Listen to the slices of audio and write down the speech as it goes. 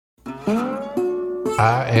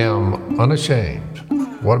I am unashamed.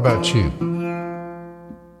 What about you?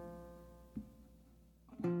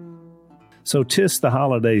 So 'tis the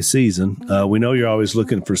holiday season. We know you're always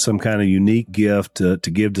looking for some kind of unique gift to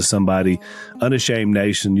give to somebody. Unashamed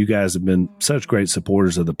Nation, you guys have been such great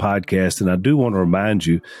supporters of the podcast, and I do want to remind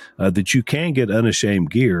you that you can get Unashamed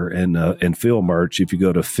gear and Phil merch if you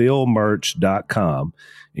go to philmerch.com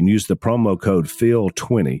and use the promo code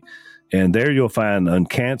PHIL20. And there you'll find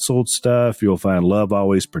uncanceled stuff. You'll find Love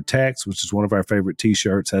Always Protects, which is one of our favorite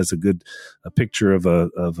T-shirts. Has a picture of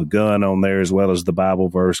a gun on there as well as the Bible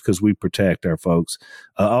verse because we protect our folks.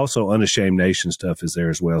 Also, Unashamed Nation stuff is there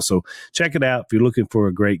as well. So check it out. If you're looking for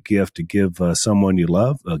a great gift to give someone you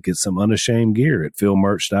love, get some Unashamed gear at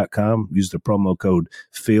philmerch.com. Use the promo code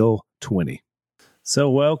PHIL20. So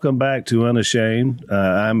welcome back to Unashamed.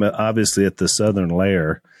 I'm obviously at the Southern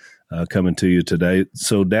Lair. Coming to you today.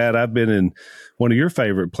 So, Dad, I've been in one of your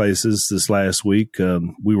favorite places this last week.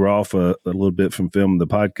 We were off a little bit from filming the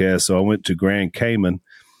podcast, so I went to Grand Cayman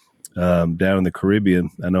down in the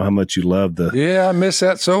Caribbean. I know how much you love the... Yeah, I miss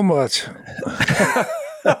that so much.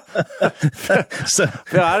 No,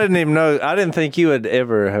 I didn't even know. I didn't think you would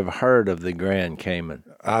ever have heard of the Grand Cayman.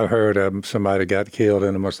 I've heard of somebody got killed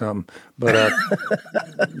in them or something. But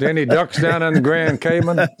any ducks down in the Grand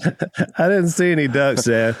Cayman? I didn't see any ducks,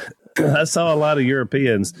 Dad. I saw a lot of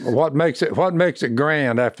Europeans. What makes it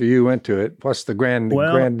grand after you went to it? What's the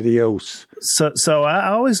grandiose? So I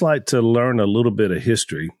always like to learn a little bit of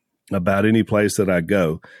history about any place that I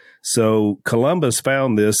go. So Columbus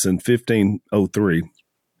found this in 1503.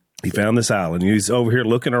 He found this island. He's over here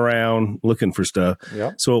looking around, looking for stuff.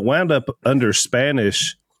 Yep. So it wound up under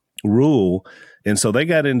Spanish rule. And so they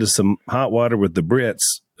got into some hot water with the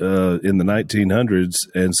Brits in the 1900s.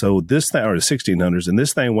 And so this thing, or the 1600s, and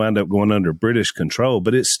this thing wound up going under British control,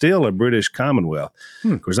 but it's still a British Commonwealth.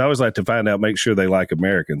 Of course, I always like to find out, make sure they like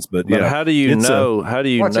Americans. But yeah, how do you know?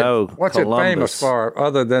 What's it famous for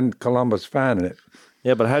other than Columbus finding it?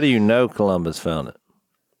 Yeah, but how do you know Columbus found it?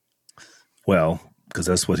 Well, because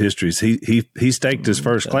that's what history is. He staked his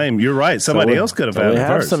first claim. You're right. Somebody else could have found it first.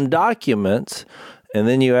 We have some documents, and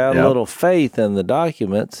then you add a little faith in the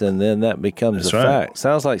documents, and then that becomes a fact.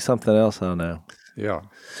 Sounds like something else I know. Yeah.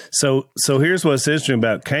 So here's what's interesting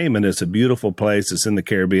about Cayman. It's a beautiful place. It's in the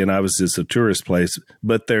Caribbean. Obviously, it's a tourist place.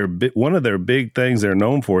 But one of their big things they're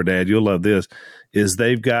known for, Dad, you'll love this, is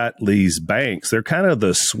they've got these banks. They're kind of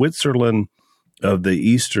the Switzerland of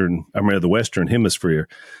the Western Hemisphere.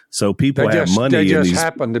 So people have money. They just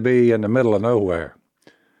happen to be in the middle of nowhere.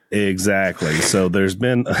 Exactly. So there's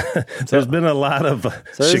been a lot of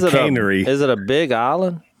chicanery. Is it a big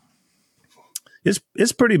island?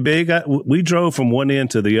 It's pretty big. We drove from one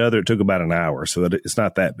end to the other. It took about an hour, so it's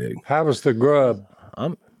not that big. How was the grub?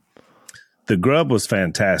 The grub was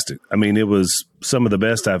fantastic. I mean, it was some of the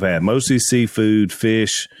best I've had. Mostly seafood,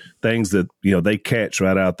 fish, things that they catch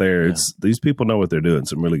right out there. Yeah. These people know what they're doing.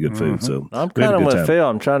 Some really good food. So I'm kind of with Phil.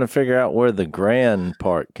 I'm trying to figure out where the Grand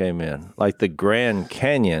part came in, like the Grand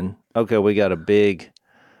Canyon. Okay, we got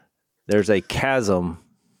there's a chasm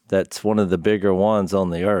that's one of the bigger ones on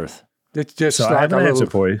the earth. It's just so I have an answer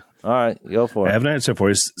for you. All right, go for it. I have an answer for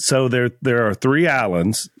you. So there are 3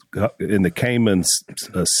 islands in the Cayman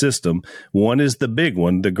system. One is the big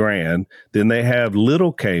one, the Grand. Then they have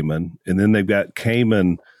Little Cayman, and then they've got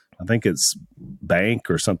Cayman. I think it's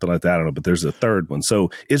Bank or something like that. I don't know, but there's a third one.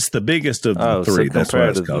 So it's the biggest of the 3. So that's why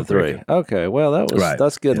it's called 3. Okay, well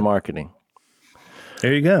that's good marketing.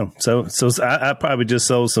 There you go. So I probably just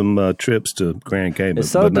sold some trips to Grand Cayman,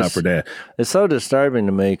 but not for Dad. It's so disturbing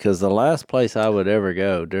to me because the last place I would ever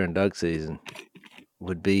go during duck season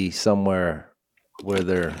would be somewhere where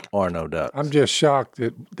there are no ducks. I'm just shocked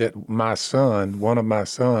that my son, one of my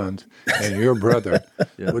sons, and your brother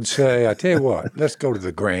would say, I tell you what, let's go to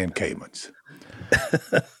the Grand Caymans.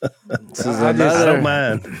 I don't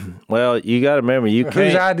mind. Well, you got to remember,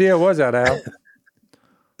 whose idea was that, Al?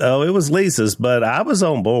 Oh, it was Lisa's, but I was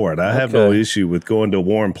on board. I have no issue with going to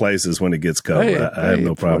warm places when it gets cold. I have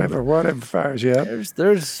no problem. Whatever fires you up.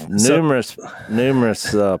 There's numerous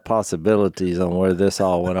possibilities on where this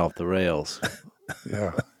all went off the rails.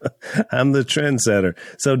 Yeah. I'm the trendsetter.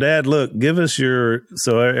 So, Dad, look, give us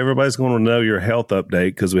so everybody's going to know your health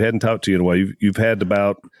update because we hadn't talked to you in a while. You've had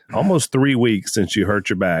about almost 3 weeks since you hurt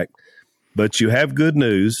your back. But you have good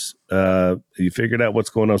news. You figured out what's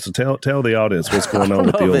going on. So tell the audience what's going on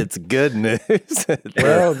with the old. It's good news.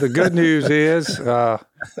 Well, the good news is,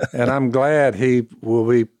 and I'm glad he will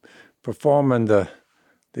be performing the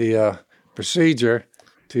procedure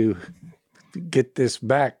to get this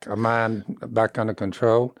back of mine back under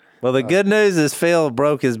control. Well, the good news is Phil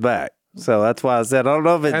broke his back. So that's why I said I don't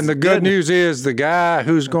know if it's. And the good news is the guy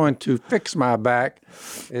who's going to fix my back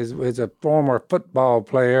is a former football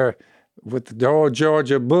player with the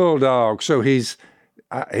Georgia Bulldogs. So he's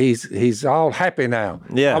all happy now.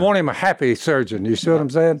 Yeah. I want him a happy surgeon. You see what I'm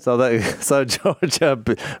saying? So Georgia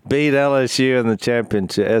beat LSU in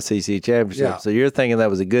the SEC championship. Yeah. So you're thinking that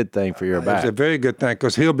was a good thing for your back. It's a very good thing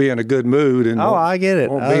because he'll be in a good mood and I get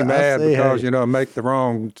it. won't be mad because, how make the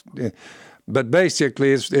wrong. But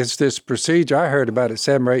basically, it's this procedure. I heard about it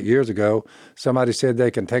 7 or 8 years ago. Somebody said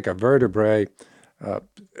they can take a vertebrae,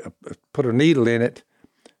 put a needle in it,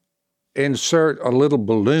 insert a little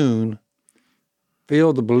balloon,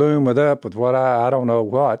 fill the balloon with what I don't know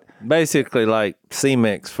what. Basically like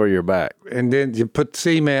cements for your back. And then you put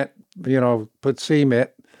cement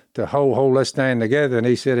to hold this thing together. And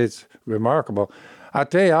he said it's remarkable. I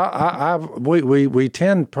tell you, we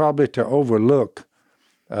tend probably to overlook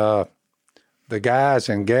the guys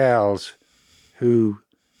and gals who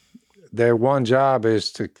their one job is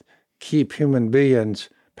to keep human beings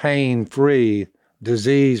pain-free,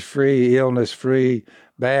 disease-free, illness-free,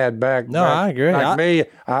 bad back. No, I agree. Like me,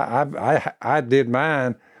 I did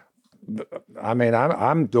mine. I mean,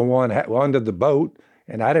 I'm the one under the boat,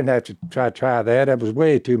 and I didn't have to try that. That was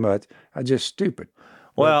way too much. I just stupid.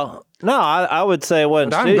 Well, no, I would say it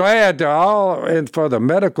wasn't. I'm glad to all, and for the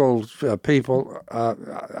medical people,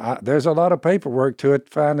 there's a lot of paperwork to it.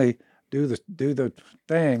 Finally, do the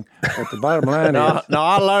thing. But the bottom line is, no,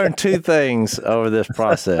 I learned 2 things over this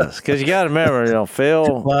process because you got to remember, Phil.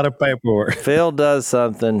 A lot of paperwork. Phil does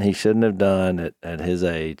something he shouldn't have done at his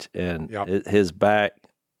age, and his back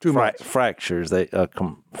fractures. They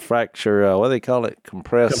fracture. What do they call it?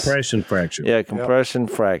 Compression fracture. Yeah, compression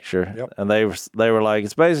fracture. Yep. And they were like,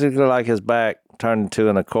 it's basically like his back turned into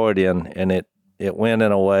an accordion, and it went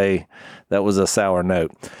in a way that was a sour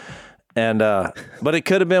note. And but it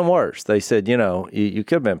could have been worse. They said, you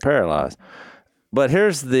could have been paralyzed. But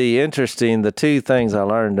here's the 2 things I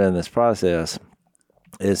learned in this process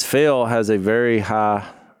is Phil has a very high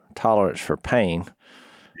tolerance for pain.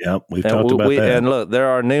 Yep, we've talked about that. And look, there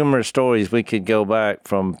are numerous stories we could go back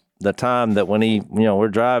from the time that when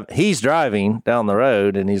he's driving down the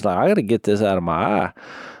road and he's like, I got to get this out of my eye.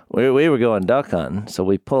 We were going duck hunting, so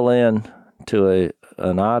we pull in to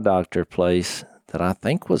an eye doctor place that I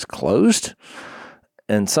think was closed,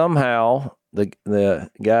 and somehow the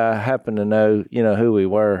guy happened to know who we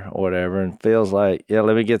were or whatever, and feels like, yeah,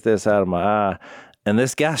 let me get this out of my eye, and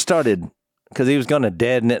this guy started. Because he was going to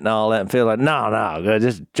deaden it and all that and feel like, no,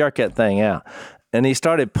 just jerk that thing out. And he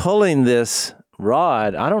started pulling this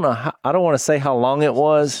rod. I don't want to say how long it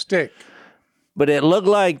was. stick. But it looked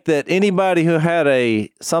like that anybody who had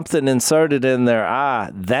something inserted in their eye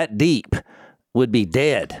that deep would be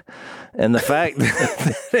dead. And the fact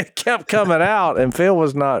that it kept coming out and Phil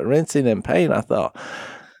was not rinsing in pain, I thought,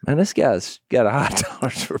 man, this guy's got a high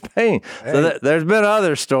tolerance for pain. Hey. So there's been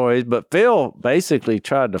other stories, but Phil basically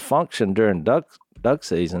tried to function during duck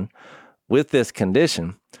season with this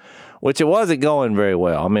condition, which it wasn't going very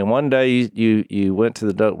well. I mean, one day you went to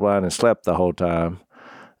the duck blind and slept the whole time.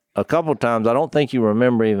 A couple of times, I don't think you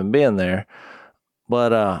remember even being there,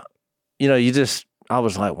 but I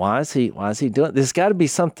was like, why is he doing? There's got to be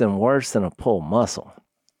something worse than a pulled muscle.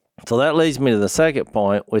 So that leads me to the second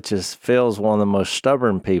point, which is Phil's one of the most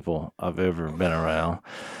stubborn people I've ever been around.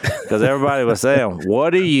 Because everybody was saying,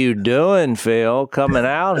 what are you doing, Phil, coming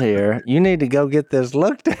out here? You need to go get this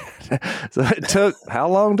looked at. So it took, how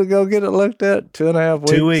long to go get it looked at? 2.5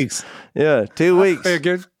 weeks? 2 weeks. Yeah, 2 weeks. I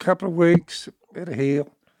figured a couple of weeks, it'll heal.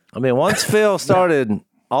 I mean, once Phil started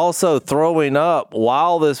also throwing up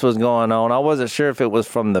while this was going on, I wasn't sure if it was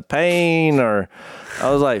from the pain or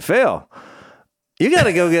I was like, Phil, you got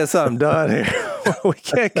to go get something done here. We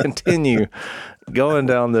can't continue going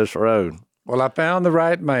down this road. Well, I found the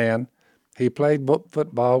right man. He played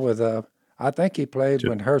football with, I think he played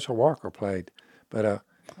when Herschel Walker played. But I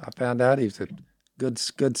found out he's a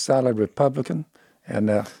good, solid Republican.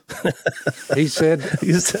 And he said,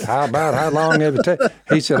 how long it would take?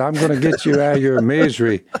 He said, I'm going to get you out of your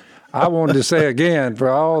misery. I wanted to say again, for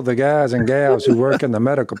all the guys and gals who work in the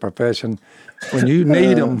medical profession, when you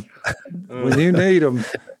need them,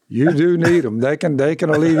 you do need them. They can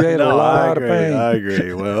alleviate a lot of pain. I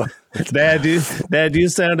agree. Well, Dad, you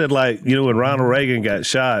sounded like, when Ronald Reagan got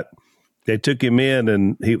shot, they took him in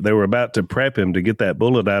and they were about to prep him to get that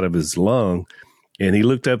bullet out of his lung. And he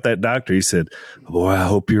looked up that doctor. He said, boy, I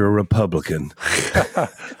hope you're a Republican.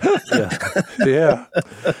 Yeah.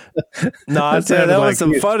 No, I tell you, that was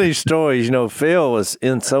some funny stories. Phil was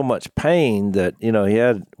in so much pain that,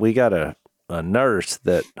 we got a nurse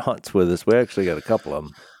that hunts with us. We actually got a couple of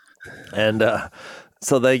them. And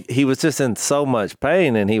he was just in so much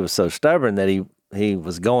pain, and he was so stubborn that he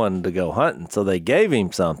was going to go hunting. So they gave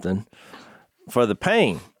him something for the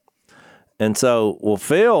pain. And so,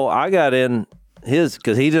 Phil, I got in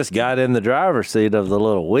because he just got in the driver's seat of the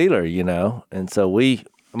little wheeler, And so we're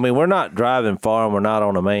not driving far, and we're not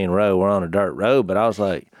on a main road. We're on a dirt road. But I was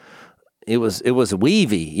like, it was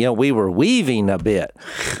weavy. We were weaving a bit.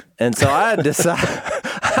 And so I had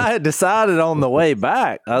decided on the way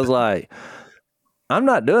back, I was like, I'm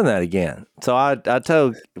not doing that again. So I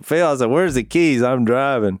told Phil, I was like, where's the keys? I'm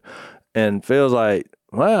driving. And Phil's like,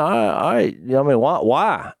 well,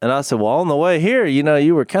 why? And I said, well, on the way here,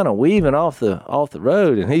 you were kind of weaving off the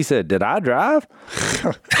road. And he said, did I drive?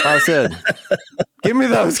 I said, give me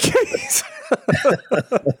those keys.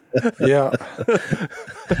 Yeah.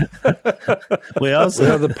 Well,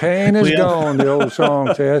 the pain is gone, the old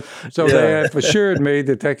song says. So they had assured me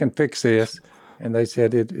that they can fix this. And they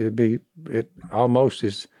said it almost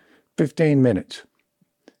is 15 minutes.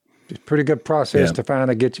 It's a pretty good process to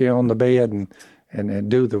finally get you on the bed and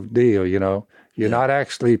do the deal, You're not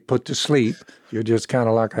actually put to sleep. You're just kind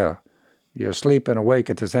of like you're asleep and awake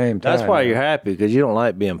at the same time. That's why you're happy, because you don't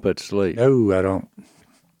like being put to sleep. No, I don't.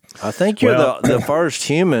 I think you're the first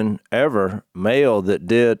human ever, male,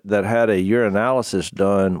 that had a urinalysis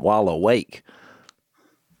done while awake.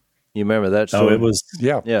 You remember that story? Oh, it was...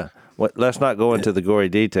 Yeah. Well, let's not go into the gory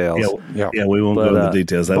details. Yeah, we won't go into the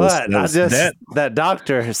details. That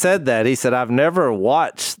doctor said that. He said, I've never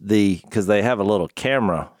watched because they have a little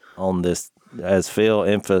camera on this, as Phil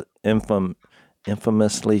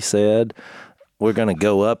infamously said. We're going to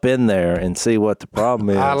go up in there and see what the problem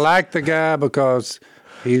is. I like the guy because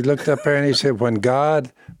he looked up there and he said, when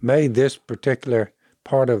God made this particular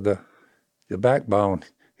part of the backbone,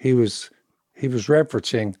 he was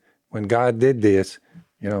referencing when God did this,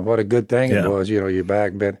 what a good thing it was, your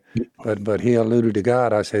back bent. But he alluded to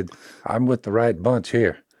God. I said, I'm with the right bunch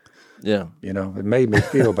here. Yeah. It made me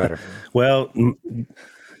feel better. Well,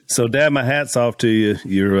 so Dad, my hat's off to you.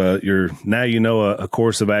 You're now a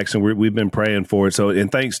course of action. We've been praying for it. So,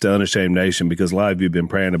 and thanks to Unashamed Nation, because a lot of you have been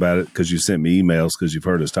praying about it because you sent me emails because you've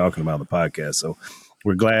heard us talking about the podcast. So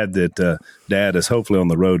we're glad that Dad is hopefully on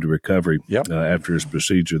the road to recovery after his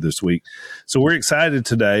procedure this week. So we're excited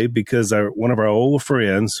today because one of our old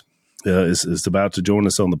friends is about to join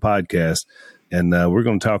us on the podcast, and we're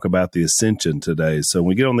going to talk about the Ascension today. So when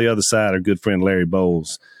we get on the other side, our good friend Larry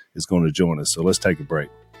Bowles is going to join us. So let's take a break.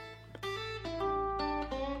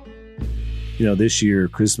 This year,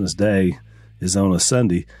 Christmas Day is on a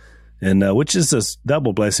Sunday, and which is a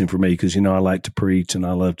double blessing for me because, I like to preach and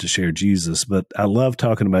I love to share Jesus, but I love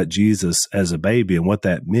talking about Jesus as a baby and what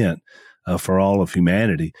that meant for all of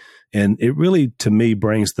humanity. And it really, to me,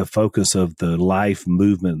 brings the focus of the life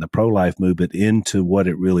movement and the pro-life movement into what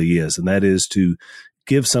it really is, and that is to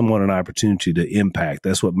give someone an opportunity to impact.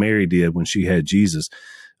 That's what Mary did when she had Jesus.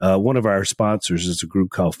 One of our sponsors is a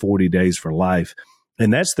group called 40 Days for Life,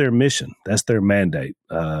 and that's their mission. That's their mandate.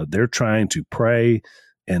 They're trying to pray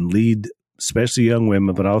and lead, especially young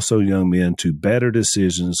women, but also young men, to better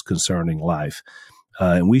decisions concerning life.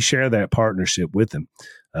 And we share that partnership with them.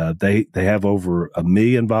 They have over 1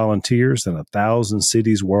 million volunteers in 1,000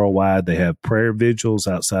 cities worldwide. They have prayer vigils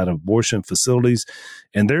outside of abortion facilities,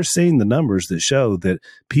 and they're seeing the numbers that show that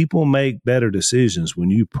people make better decisions when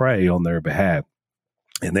you pray on their behalf.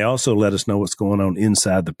 And they also let us know what's going on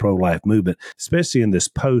inside the pro-life movement, especially in this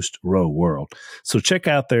post-Roe world. So check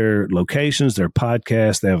out their locations, their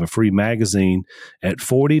podcasts. They have a free magazine at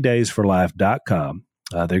 40daysforlife.com.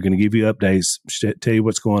 They're going to give you updates, tell you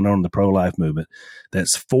what's going on in the pro-life movement.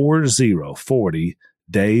 That's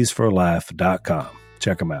 40daysforlife.com.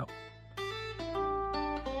 Check them out.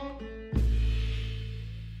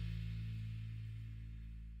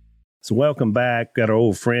 So welcome back. Got our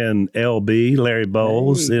old friend LB, Larry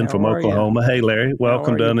Bowles, from Oklahoma. Hey, Larry,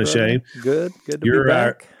 welcome to Unashamed. Good to be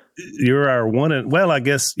back. You're our one and I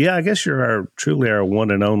guess you're truly our one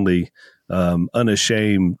and only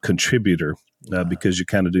Unashamed contributor because you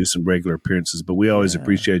kind of do some regular appearances. But we always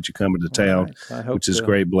appreciate you coming to town, which is a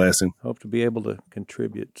great blessing. Hope to be able to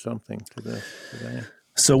contribute something to this today.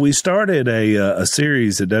 So we started a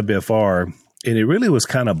series at WFR. And it really was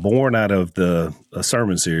kind of born out of a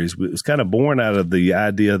sermon series. It was kind of born out of the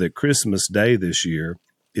idea that Christmas Day this year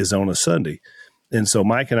is on a Sunday. And so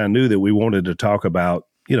Mike and I knew that we wanted to talk about,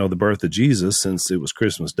 the birth of Jesus since it was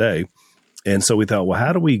Christmas Day. And so we thought, well,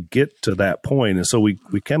 how do we get to that point? And so we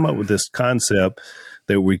came up with this concept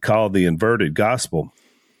that we call the inverted gospel,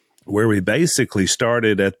 where we basically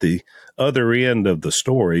started at the other end of the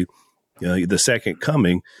story the second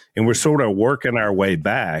coming, and we're sort of working our way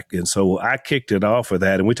back. And so I kicked it off with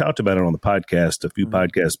that, and we talked about it on the podcast a few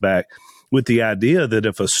podcasts back, with the idea that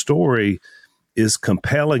if a story is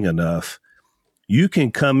compelling enough, you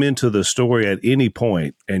can come into the story at any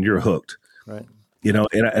point and you're hooked. Right.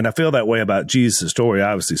 And I feel that way about Jesus' story,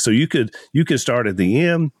 obviously. So you could start at the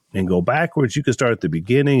end and go backwards. You could start at the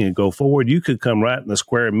beginning and go forward. You could come right in the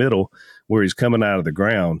square middle where he's coming out of the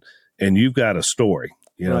ground, and you've got a story,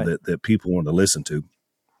 that people want to listen to.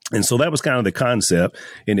 And so that was kind of the concept,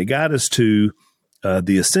 and it got us to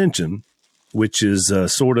the ascension, which is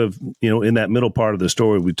sort of, in that middle part of the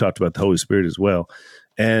story. We talked about the Holy Spirit as well.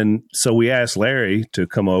 And so we asked Larry to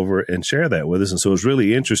come over and share that with us. And so it was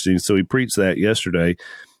really interesting. So he preached that yesterday.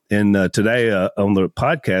 And today on the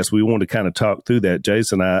podcast, we wanted to kind of talk through that.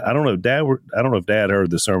 Jase and I don't know if Dad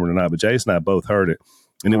heard the sermon or not, but Jase and I both heard it.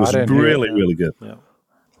 And it was really, really good.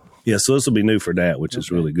 Yeah. So this will be new for Dad, which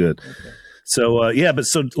is really good. Okay. So,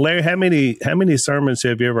 so Larry, how many sermons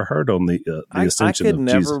have you ever heard on the ascension of Jesus? I could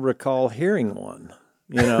never recall hearing one,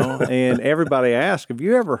 and everybody asks, have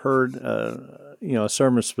you ever heard, a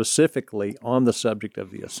sermon specifically on the subject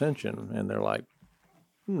of the ascension? And they're like,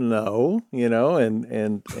 no,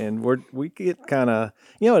 and we get kind of,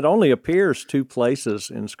 it only appears 2 places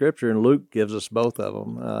in Scripture, and Luke gives us both of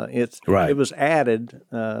them. It was added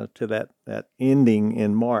to that ending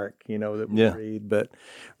in Mark, that we read, but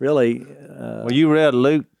really, well, you read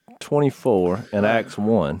Luke 24 and Acts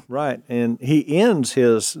 1, right? And he ends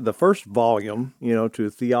the first volume, to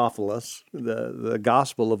Theophilus, the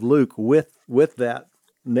Gospel of Luke, with that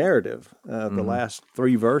narrative, the last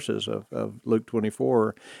 3 verses of Luke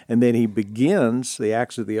 24, and then he begins the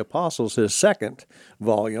Acts of the Apostles, his second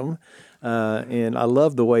volume, and I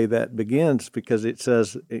love the way that begins, because it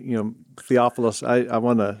says, Theophilus, I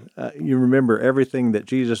want to, you remember everything that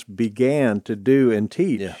Jesus began to do and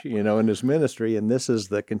teach, in his ministry, and this is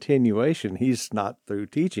the continuation. He's not through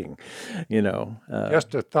teaching,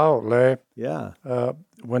 Just a thought, Larry. Yeah.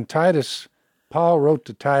 When Paul wrote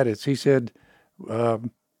to Titus, he said, let's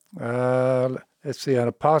see, an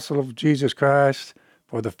apostle of Jesus Christ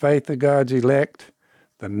for the faith of God's elect,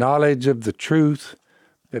 the knowledge of the truth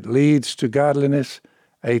that leads to godliness,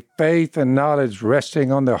 a faith and knowledge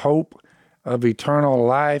resting on the hope of eternal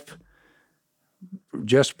life,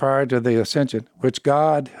 just prior to the ascension, which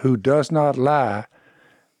God, who does not lie,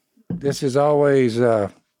 this has always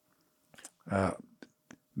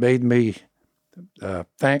made me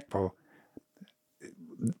thankful.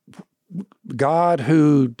 God,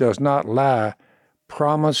 who does not lie,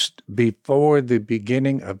 promised before the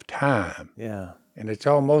beginning of time. Yeah. And it's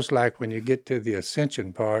almost like when you get to the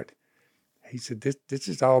ascension part, he said, this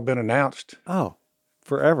has all been announced. Oh,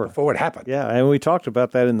 forever. Before it happened. Yeah, and we talked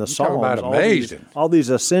about that in the Psalms. Talk about amazing. All these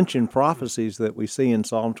ascension prophecies that we see in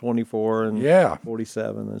Psalm 24 and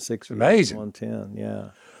 47 and 60. Amazing. 110, yeah.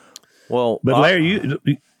 Well, but Larry,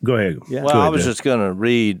 you go ahead. Yeah. Well, I was just going to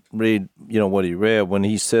read, what he read. When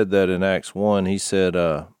he said that in Acts 1, he said,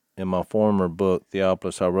 in my former book,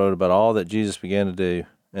 Theophilus, I wrote about all that Jesus began to do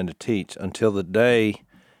and to teach until the day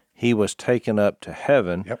he was taken up to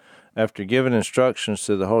heaven, after giving instructions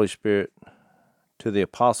to the Holy Spirit to the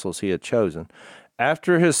apostles he had chosen.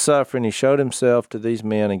 After his suffering, he showed himself to these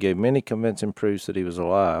men and gave many convincing proofs that he was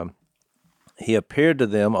alive. He appeared to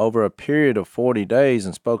them over a period of 40 days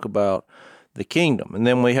and spoke about the kingdom. And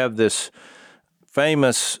then we have this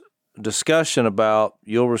famous discussion about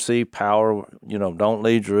you'll receive power, don't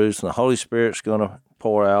leave Jerusalem. The Holy Spirit's going to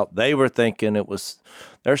pour out. They were thinking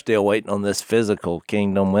they're still waiting on this physical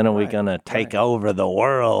kingdom. When are we going to take over the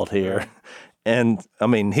world here? Right. And,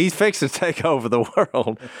 he's fixing to take over the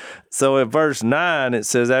world. So in verse 9, it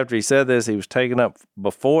says, after he said this, he was taken up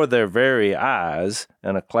before their very eyes,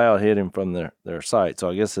 and a cloud hid him from their sight.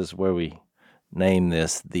 So I guess this is where we name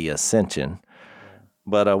this the ascension.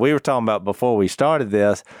 But we were talking about before we started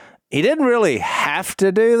this, he didn't really have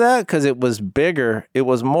to do that because it was bigger. It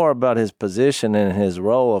was more about his position and his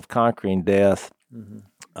role of conquering death,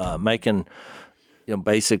 making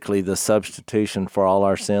basically the substitution for all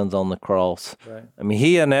our sins on the cross. Right.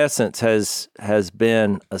 He in essence has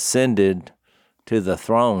been ascended to the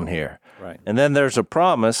throne here. Right. And then there's a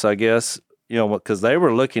promise, I guess, because they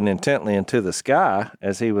were looking intently into the sky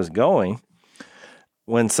as he was going,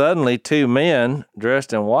 when suddenly 2 men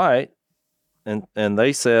dressed in white, and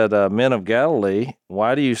they said, men of Galilee,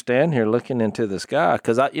 why do you stand here looking into the sky?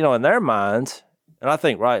 Because, in their minds, and I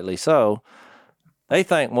think rightly so, they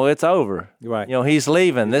think, well, it's over. Right. He's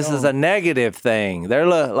leaving. This is a negative thing. They're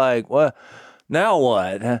like, well, now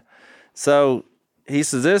what? So he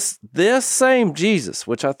says this same Jesus,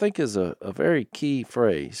 which I think is a very key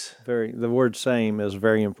phrase. The word "same" is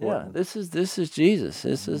very important. Yeah, this is Jesus.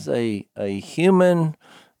 This is a human.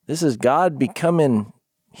 This is God becoming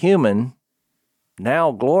human,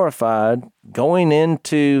 now glorified, going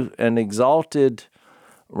into an exalted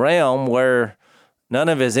realm where none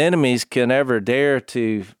of his enemies can ever dare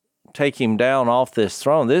to take him down off this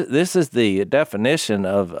throne. This is the definition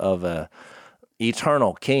of a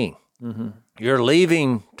eternal king. Mm-hmm. You're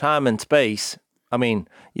leaving time and space. I mean,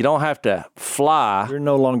 you don't have to fly. You're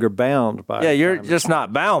no longer bound by it. Yeah, you're just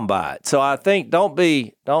not bound by it. So I think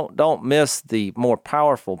don't miss the more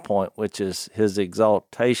powerful point, which is his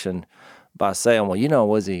exaltation by saying,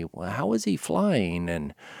 well, how was he flying?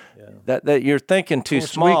 And that you're thinking too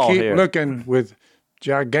small here. We keep here. looking with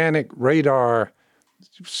gigantic radar,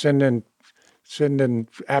 sending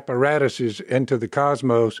apparatuses into the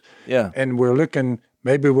cosmos. Yeah. And we're looking,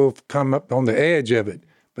 maybe we'll come up on the edge of it.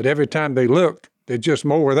 But every time they look, there's just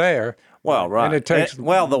more there. Well, right. And it takes the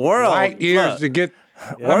world light years to get.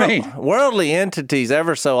 Worldly entities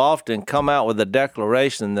ever so often come out with a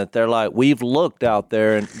declaration that they're like, we've looked out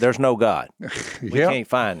there and there's no God. We can't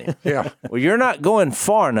find him. Yeah. Well, you're not going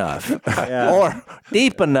far enough or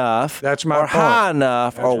deep enough That's my or point. high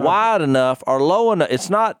enough or wide enough or low enough. It's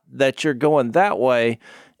not that you're going that way.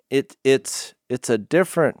 It's a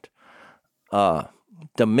different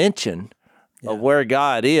dimension of where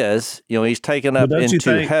God is. He's taken up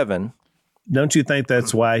into heaven. Don't you think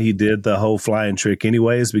that's why he did the whole flying trick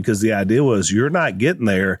anyways? Because the idea was you're not getting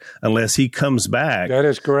there unless he comes back. That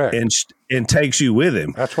is correct. And takes you with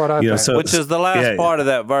him. That's what I think. Which is the last part of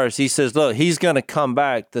that verse. He says, look, he's going to come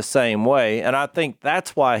back the same way. And I think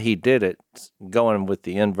that's why he did it, going with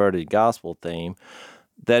the inverted gospel theme,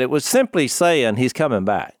 that it was simply saying he's coming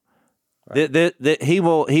back. Right. That he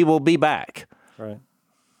will be back. Right.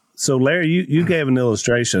 So, Larry, you gave an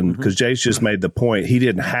illustration because Jase just made the point. He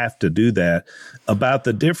didn't have to do that about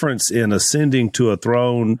the difference in ascending to a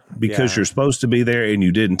throne because you're supposed to be there and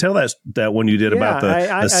you didn't. Tell that one you did about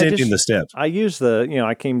the ascending the steps. I used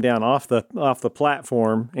I came down off the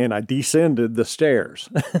platform and I descended the stairs.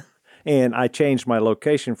 And I changed my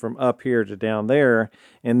location from up here to down there.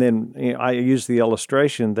 And then I used the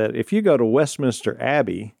illustration that if you go to Westminster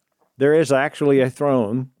Abbey, there is actually a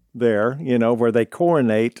throne there, where they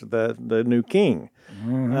coronate the new king.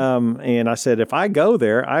 Mm-hmm. And I said, if I go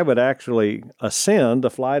there, I would actually ascend a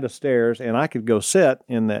flight of stairs and I could go sit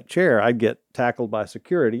in that chair. I'd get tackled by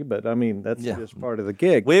security, but I mean, that's just part of the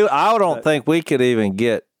gig. I don't think we could even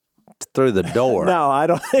get through the door. No, I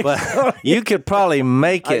don't think so. You could probably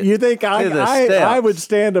make it. You think I would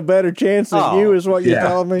stand a better chance than you is what you're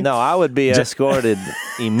telling me? No, I would be escorted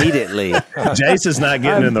immediately. Jase is not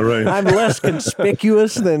getting in the room. I'm less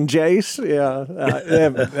conspicuous than Jase. Yeah,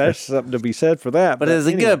 that's something to be said for that. But it's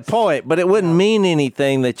a good point. But it wouldn't mean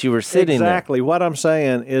anything that you were sitting exactly. What I'm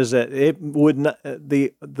saying is that it would not,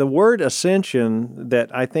 the word ascension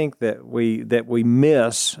that I think that we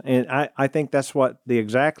miss, and I think that's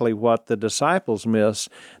exactly what the disciples miss.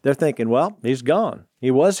 They're thinking, well, he's gone. He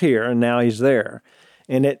was here and now he's there.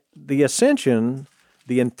 And the ascension,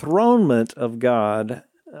 the enthronement of God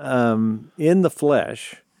in the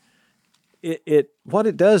flesh, what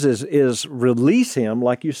it does is release him,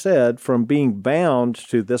 like you said, from being bound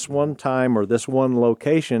to this one time or this one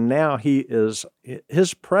location. Now his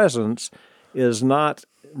presence is not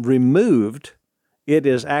removed. It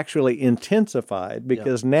is actually intensified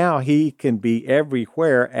because now he can be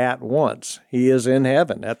everywhere at once. He is in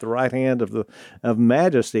heaven at the right hand of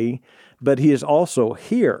majesty, but he is also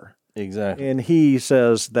here. Exactly. And he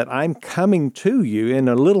says that I'm coming to you. In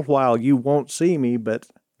a little while you won't see me, but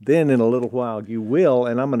then in a little while you will,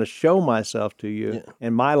 and I'm going to show myself to you,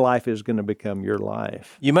 and my life is going to become your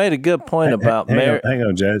life. You made a good point about Mary. Hang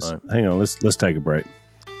on, Jase. Right. Hang on. Let's take a break.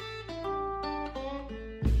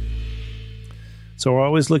 So we're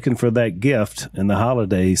always looking for that gift in the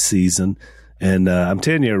holiday season, and I'm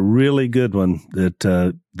telling you a really good one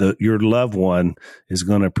that your loved one is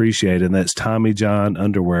going to appreciate, and that's Tommy John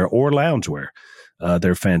underwear or loungewear.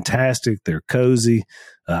 They're fantastic. They're cozy.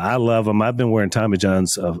 I love them. I've been wearing Tommy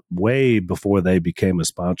John's way before they became a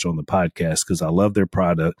sponsor on the podcast because I love their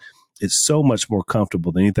product. It's so much more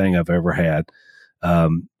comfortable than anything I've ever had.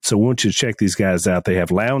 So I want you to check these guys out. They have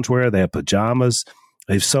loungewear. They have pajamas.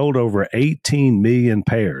 They've sold over 18 million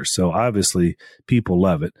pairs, so obviously people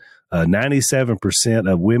love it.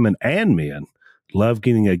 97% of women and men love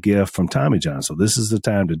getting a gift from Tommy John, so this is the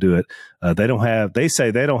time to do it. They say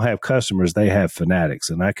they don't have customers, they have fanatics,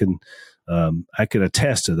 and I can I can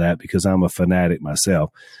attest to that because I'm a fanatic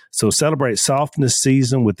myself. So celebrate softness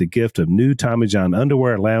season with the gift of new Tommy John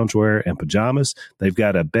underwear, loungewear, and pajamas. They've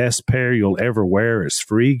got a best pair you'll ever wear. It's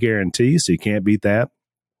free guarantee, so you can't beat that.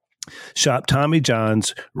 Shop Tommy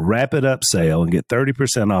John's Wrap It Up sale and get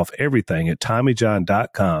 30% off everything at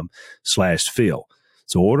TommyJohn.com/Phil.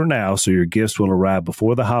 So order now so your gifts will arrive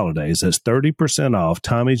before the holidays. That's 30% off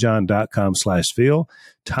TommyJohn.com/Phil,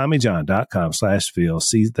 TommyJohn.com/Phil.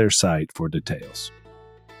 See their site for details.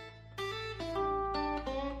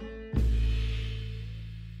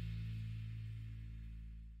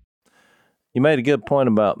 You made a good point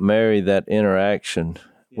about Mary, that interaction,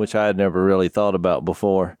 which I had never really thought about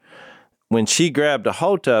before. When she grabbed a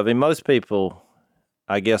hold of him, most people,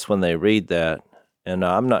 I guess when they read that, and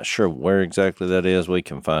I'm not sure where exactly that is. We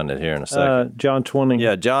can find it here in a second. John 20.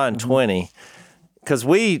 Yeah, John 20. Because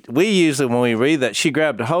we usually, when we read that, she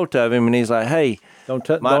grabbed a hold of him, and he's like, hey, don't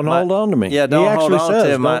hold on to me. Yeah, don't hold on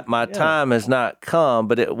to him. My time has not come.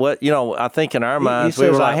 But I think in our minds, he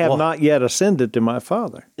says, we were like, I have not yet ascended to my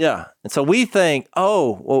Father. Yeah. And so we think,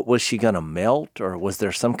 was she going to melt, or was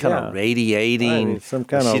there some kind of radiating? Right, some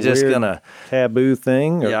kind of just weird gonna, taboo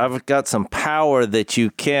thing? Yeah, I've got some power that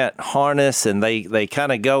you can't harness, and they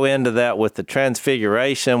kind of go into that with the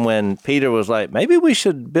transfiguration when Peter was like, maybe we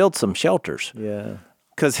should build some shelters. Yeah.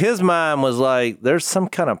 Because his mind was like, there's some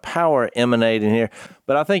kind of power emanating here.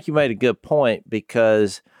 But I think you made a good point,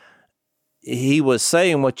 because he was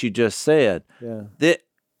saying what you just said. Yeah. That,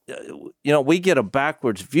 we get a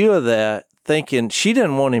backwards view of that, thinking she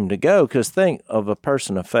didn't want him to go, because think of a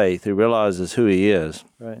person of faith who realizes who he is.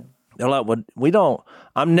 Right. They're like, well,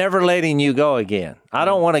 I'm never letting you go again. I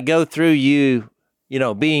don't want to go through you,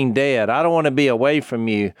 being dead. I don't want to be away from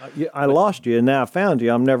you. I lost you, and now I found you.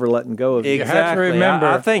 I'm never letting go of you. Exactly. You have to remember.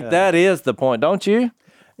 I think that is the point, don't you?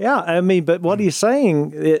 Yeah, I mean, but what he's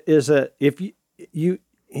saying is that if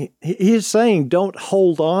he's saying, don't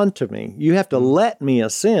hold on to me. You have to let me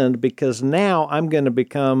ascend, because now I'm going to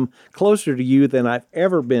become closer to you than I've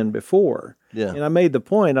ever been before. Yeah. And I made the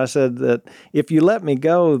point, I said that if you let me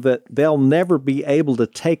go, that they'll never be able to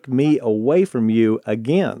take me away from you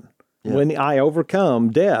again. Yeah. When I overcome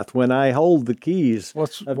death, when I hold the keys.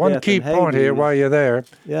 One key point here while you're there.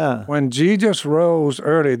 Yeah. When Jesus rose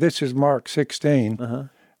early, this is Mark 16.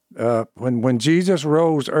 When Jesus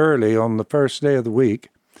rose early on the first day of the week,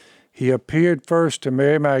 he appeared first to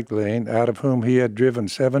Mary Magdalene, out of whom he had driven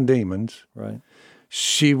 7 demons. Right.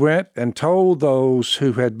 She went and told those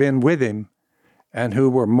who had been with him and who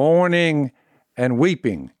were mourning and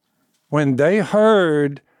weeping. When they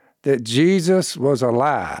heard that Jesus was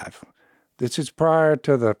alive, this is prior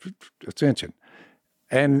to the ascension,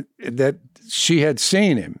 and that she had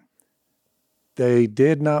seen him, they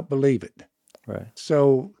did not believe it. Right.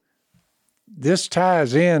 So this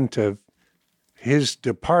ties into his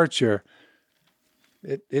departure.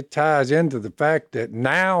 It ties into the fact that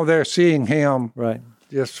now they're seeing him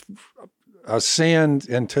just ascend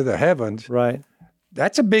into the heavens. Right.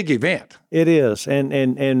 That's a big event. It is, and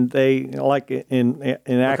they, like in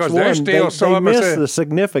Acts 1, they miss the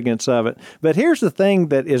significance of it. But here's the thing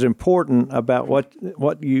that is important about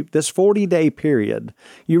this 40-day period.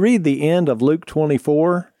 You read the end of Luke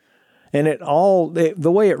 24, and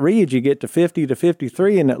the way it reads, you get to 50 to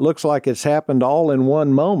 53, and it looks like it's happened all in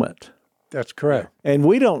one moment. That's correct. And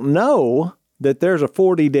we don't know that there's a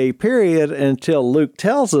 40-day period until Luke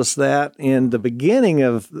tells us that in the beginning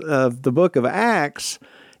of the book of Acts.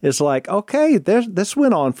 It's like, okay, this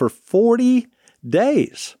went on for 40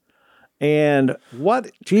 days. And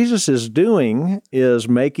what Jesus is doing is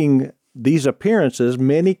making these appearances,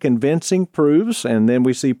 many convincing proofs, and then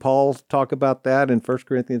we see Paul talk about that in 1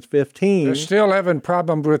 Corinthians 15. They're still having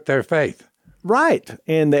problems with their faith. Right.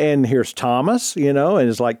 And here's Thomas, and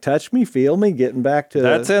it's like, touch me, feel me, getting back to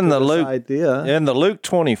that's in the Luke idea. In the Luke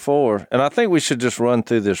 24. And I think we should just run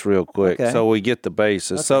through this real quick so we get the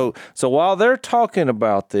basis. Okay. So while they're talking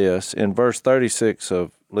about this in verse 36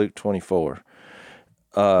 of Luke 24,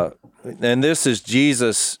 and this is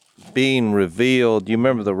Jesus being revealed. You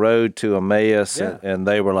remember the road to Emmaus, and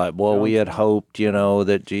they were like, well, we had hoped,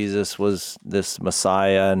 that Jesus was this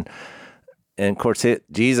Messiah, and of course,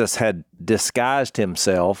 Jesus had disguised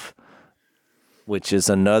himself, which is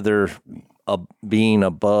another being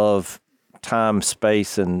above time,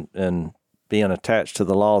 space, and being attached to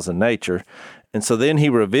the laws of nature. And so then he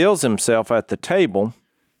reveals himself at the table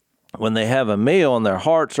when they have a meal and their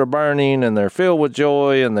hearts are burning and they're filled with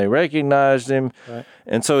joy and they recognized him. Right.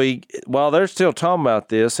 And so while they're still talking about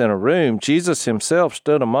this in a room, Jesus himself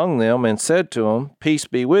stood among them and said to them, peace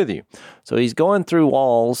be with you. So he's going through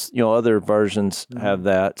walls. Other versions have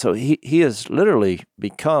that. So he has literally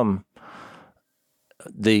become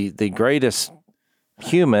the greatest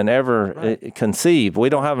human ever conceived. We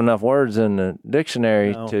don't have enough words in the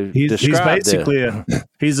dictionary to describe he's basically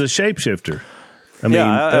he's a shapeshifter. I mean,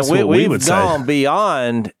 that's what we would say. We've gone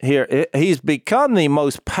beyond here. He's become the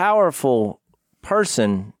most powerful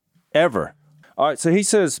person ever. All right, so he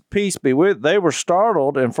says, peace be with. They were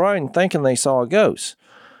startled and frightened, thinking they saw a ghost.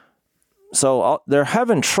 So they're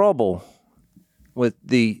having trouble with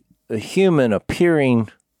the human appearing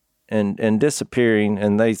and disappearing,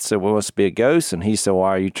 and they said, well, it must be a ghost. And he said, why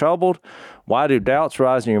are you troubled? Why do doubts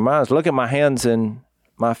rise in your minds? Look at my hands and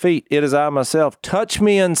my feet. It is I myself. Touch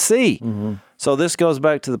me and see. Mm-hmm. So this goes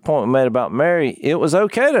back to the point we made about Mary. It was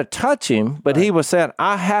okay to touch him, but he was saying,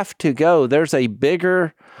 I have to go. There's a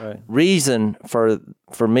bigger reason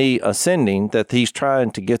for me ascending that he's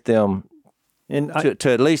trying to get them to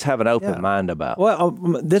at least have an open mind about. Well,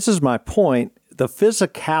 this is my point. The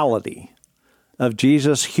physicality of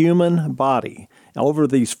Jesus' human body over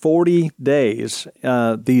these 40 days,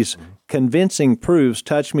 these convincing proofs,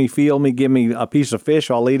 touch me, feel me, give me a piece of fish,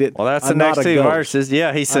 I'll eat it. Well, that's the next two verses.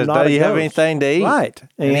 Yeah, he says, do you have anything to eat? Right.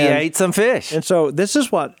 And he ate some fish. And so this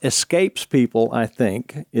is what escapes people, I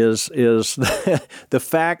think, is the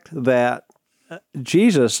fact that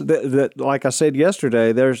Jesus, that like I said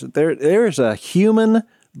yesterday, there is a human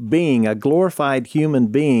being, a glorified human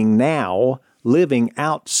being now living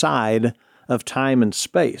outside of time and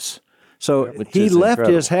space. So he left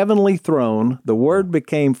his heavenly throne, the Word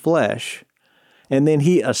became flesh, and then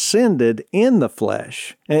he ascended in the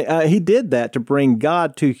flesh. He did that to bring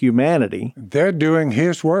God to humanity. They're doing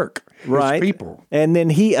his work, his people. And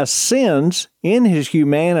then he ascends in his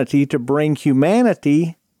humanity to bring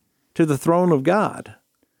humanity to the throne of God.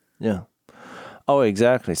 Yeah. Oh,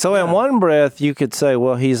 exactly. So in one breath, you could say,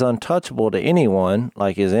 well, he's untouchable to anyone,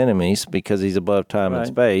 like his enemies, because he's above time and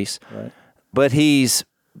space. Right. But he's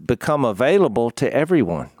become available to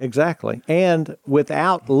everyone. Exactly. And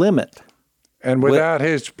without limit. And without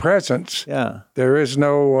his presence, there is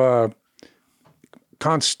no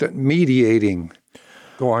constant mediating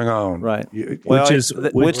going on. Right. Which is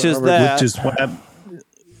why,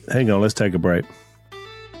 hang on, let's take a break.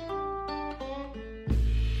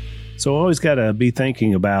 So always got to be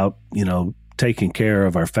thinking about, taking care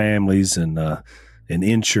of our families and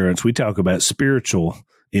insurance. We talk about spiritual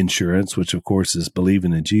insurance, which of course is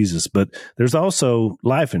believing in Jesus, but there's also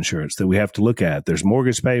life insurance that we have to look at. There's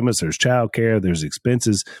mortgage payments, there's child care, there's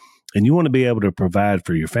expenses, and you want to be able to provide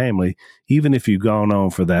for your family, even if you've gone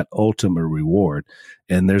on for that ultimate reward.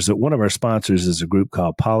 And there's one of our sponsors is a group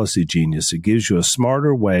called Policy Genius. It gives you a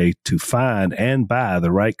smarter way to find and buy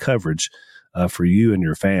the right coverage for you and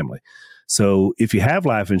your family. So if you have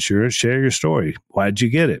life insurance, share your story. Why did you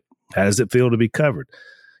get it? How does it feel to be covered?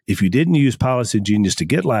 If you didn't use Policy Genius to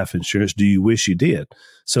get life insurance, do you wish you did?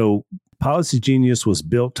 So Policy Genius was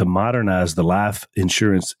built to modernize the life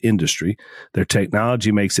insurance industry. Their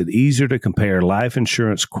technology makes it easier to compare life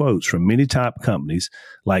insurance quotes from many top companies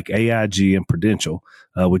like AIG and Prudential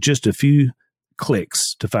with just a few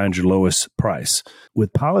clicks to find your lowest price.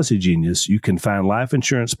 With Policy Genius, you can find life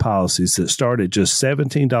insurance policies that start at just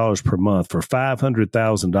 $17 per month for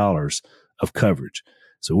 $500,000 of coverage.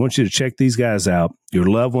 So I want you to check these guys out. Your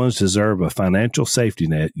loved ones deserve a financial safety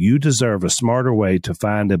net. You deserve a smarter way to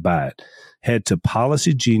find and buy it. Head to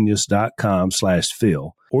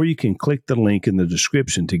policygenius.com/Phil, or you can click the link in the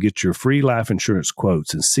description to get your free life insurance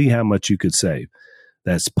quotes and see how much you could save.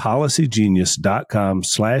 That's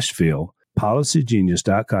policygenius.com/Phil,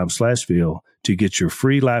 policygenius.com/Phil to get your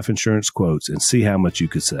free life insurance quotes and see how much you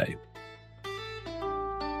could save.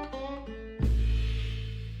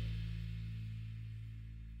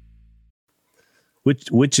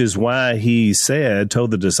 Which is why he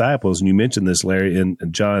told the disciples, and you mentioned this, Larry, in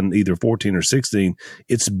John either 14 or 16,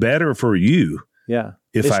 it's better for you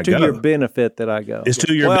if I go. It's to your benefit that I go. It's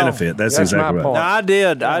to your benefit. That's exactly right. No, I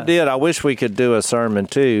did. I wish we could do a sermon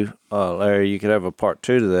too, Larry. You could have a part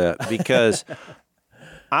 2 to that, because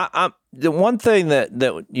the one thing that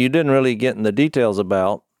you didn't really get in the details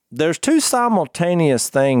about, there's 2 simultaneous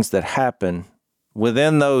things that happen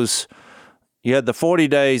within those. You had the 40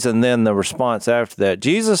 days and then the response after that.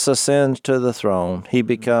 Jesus ascends to the throne. He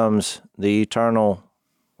becomes the eternal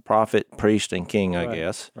prophet, priest, and king, I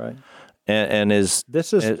guess. Right. And is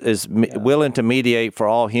willing to mediate for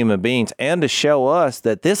all human beings and to show us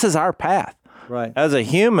that this is our path. Right. As a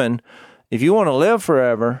human, if you want to live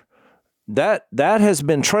forever, that has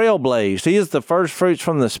been trailblazed. He is the first fruits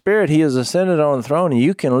from the Spirit. He has ascended on the throne, and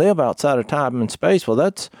you can live outside of time and space. Well,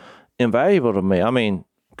 that's invaluable to me. I mean,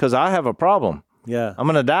 because I have a problem. Yeah. I'm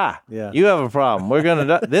going to die. Yeah. You have a problem. We're going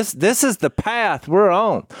to die. This is the path we're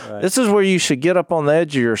on. Right. This is where you should get up on the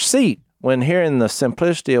edge of your seat when hearing the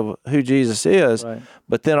simplicity of who Jesus is, Right.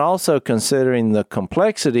 but then also considering the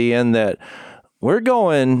complexity and that we're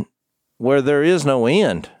going where there is no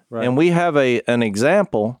end. Right. And we have an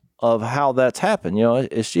example of how that's happened.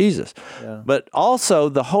 It's Jesus. Yeah. But also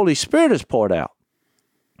the Holy Spirit is poured out.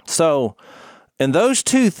 So, and those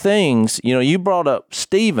two things, you brought up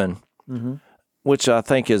Stephen, which I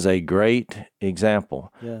think is a great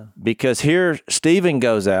example. Yeah. Because here Stephen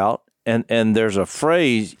goes out, and there's a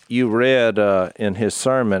phrase you read in his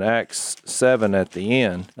sermon, Acts 7 at the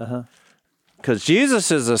end. Because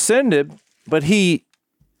Jesus is ascended, but he's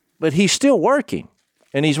still working.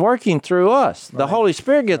 And he's working through us. The Holy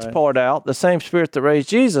Spirit gets poured out, the same Spirit that raised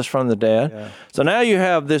Jesus from the dead. Yeah. So now you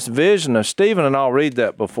have this vision of Stephen, and I'll read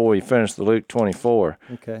that before we finish the Luke 24.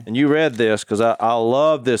 Okay. And you read this because I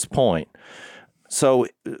love this point. So,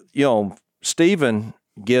 Stephen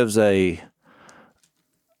gives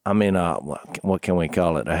what can we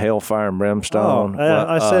call it? A hellfire and brimstone?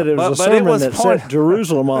 I said it was a sermon that set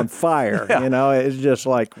Jerusalem on fire. It's just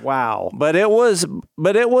like, wow. But it was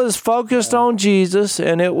focused on Jesus,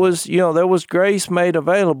 and it was, there was grace made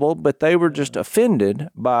available, but they were just offended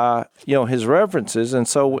by, his references. And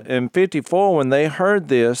so in 54, when they heard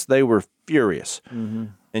this, they were furious.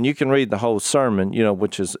 And you can read the whole sermon,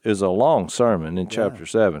 which is a long sermon in chapter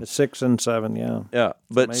 7. It's 6 and 7, yeah. Yeah.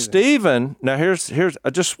 But amazing. Stephen, now here's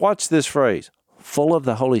just watch this phrase, full of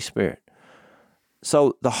the Holy Spirit.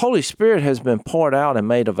 So the Holy Spirit has been poured out and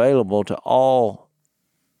made available to all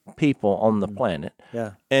people on the planet.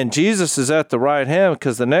 Yeah. And Jesus is at the right hand,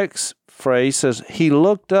 because the next phrase says, he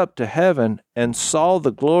looked up to heaven and saw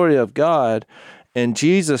the glory of God and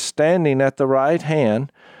Jesus standing at the right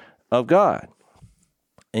hand of God.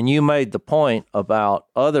 And you made the point about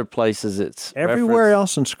other places it's everywhere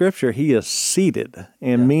else in Scripture, he is seated,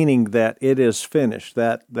 and meaning that it is finished.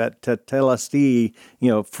 That tetelestai,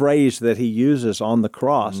 phrase that he uses on the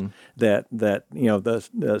cross, that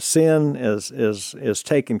the sin is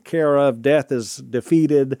taken care of, death is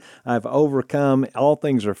defeated, I've overcome, all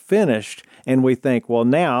things are finished. And we think, well,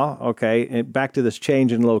 now, okay, back to this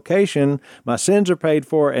change in location, my sins are paid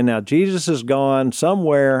for, and now Jesus is gone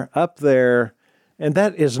somewhere up there. And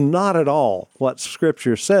that is not at all what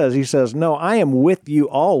Scripture says. He says, no, I am with you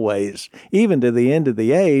always, even to the end of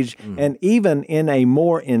the age, and even in a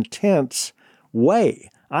more intense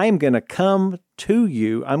way. I am going to come to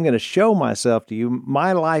you. I'm going to show myself to you.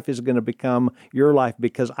 My life is going to become your life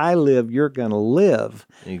because I live, you're going to live.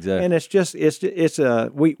 Exactly.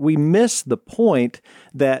 And we miss the point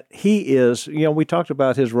that he is, we talked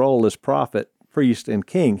about his role as prophet, priest, and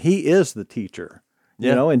king. He is the teacher.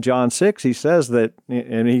 In John 6, he says that,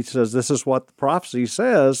 and he says, this is what the prophecy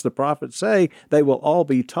says. The prophets say they will all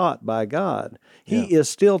be taught by God. He is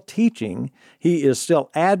still teaching. He is still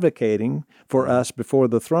advocating for us before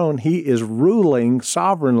the throne. He is ruling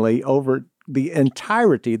sovereignly over the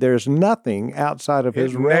entirety. There's nothing outside of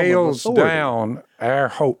his realm of nails authority. down our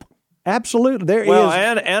hope. Absolutely. There is.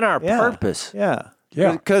 And our purpose. Yeah.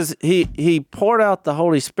 Yeah. Because he poured out the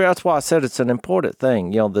Holy Spirit. That's why I said it's an important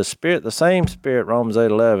thing. The Spirit, the same Spirit, Romans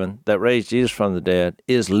 8:11, that raised Jesus from the dead,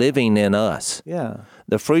 is living in us. Yeah.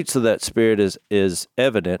 The fruits of that Spirit is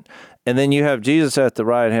evident. And then you have Jesus at the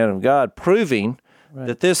right hand of God proving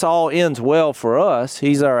that this all ends well for us.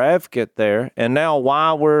 He's our advocate there. And now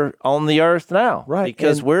why we're on the earth now. Right.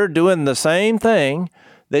 Because we're doing the same thing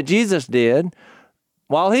that Jesus did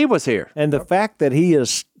while he was here. And the fact that he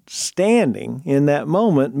is standing in that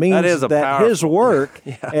moment means that his work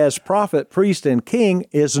as prophet, priest, and king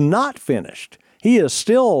is not finished. He is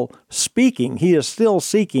still speaking. He is still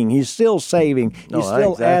seeking. He's still saving. He's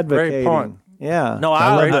still advocating. Great point. Yeah. No,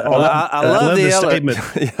 I love the statement.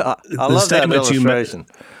 I love that illustration.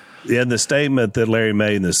 The statement that Larry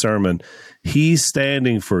made in the sermon, he's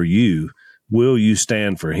standing for you. Will you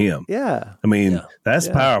stand for him? Yeah. I mean, that's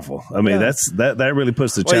powerful. I mean, that really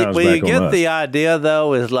puts the challenge back on us. You get the idea,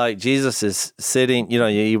 though, is like Jesus is sitting,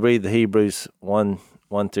 you read the Hebrews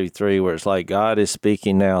 1-3, where it's like God is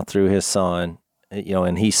speaking now through his Son,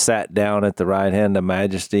 and he sat down at the right hand of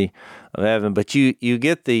majesty of heaven. But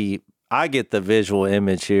I get the visual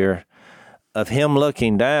image here of him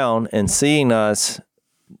looking down and seeing us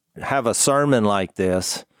have a sermon like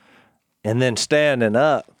this, and then standing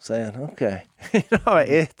up, saying, "Okay,"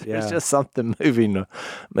 there's just something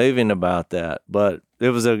moving about that. But it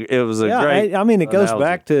was a great. I mean, it goes analogy.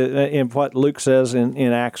 back to in what Luke says in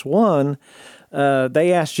Acts 1.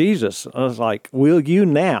 They asked Jesus, I was like, "Will you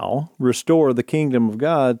now restore the kingdom of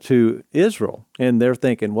God to Israel?" And they're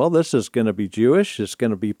thinking, "Well, this is going to be Jewish. It's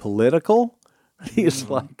going to be political. He's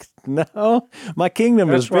like, no, my kingdom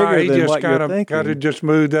That's is bigger why he than just what you're kind thinking. of just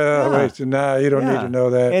moved away. So, no, you don't need to know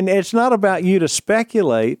that. And it's not about you to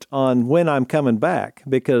speculate on when I'm coming back,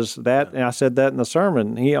 because and I said that in the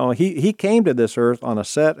sermon. He came to this earth on a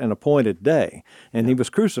set and appointed day, and he was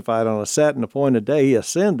crucified on a set and appointed day. He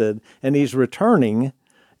ascended, and he's returning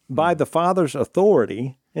by the Father's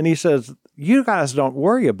authority. And he says, you guys don't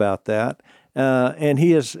worry about that. And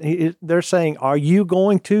they're saying, are you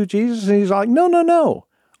going to, Jesus? And he's like, no.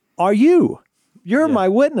 Are you? You're my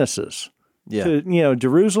witnesses. Yeah. To,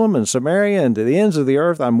 Jerusalem and Samaria and to the ends of the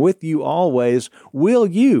earth. I'm with you always. Will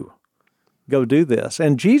you go do this?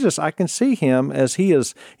 And Jesus, I can see him as he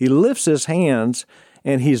lifts his hands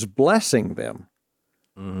and he's blessing them.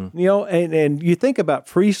 Mm-hmm. And you think about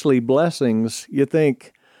priestly blessings, you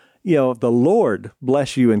think, the Lord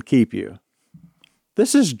bless you and keep you.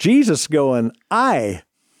 This is Jesus going, I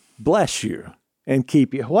bless you and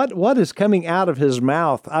keep you. What is coming out of his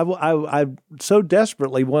mouth? I so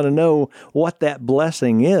desperately want to know what that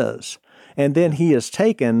blessing is. And then he is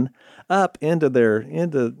taken up out of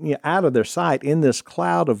their sight in this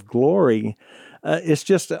cloud of glory. It's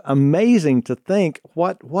just amazing to think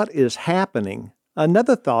what is happening.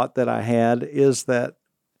 Another thought that I had is that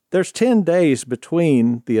there's 10 days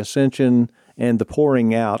between the ascension and the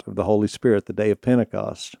pouring out of the Holy Spirit, the day of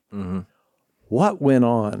Pentecost. Mm-hmm. What went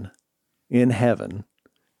on in heaven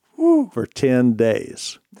for 10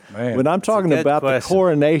 days? Man, when I'm talking about the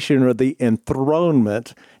coronation or the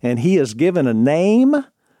enthronement, and he is given a name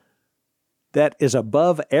that is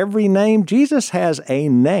above every name, Jesus has a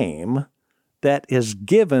name that is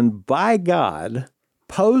given by God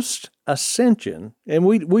post-ascension. And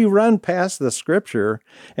we run past the scripture,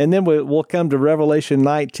 and then we'll come to Revelation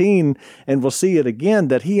 19, and we'll see it again,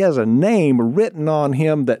 that he has a name written on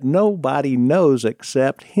him that nobody knows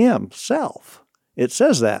except himself. It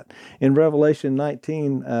says that in Revelation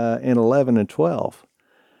 19 and 11 and 12.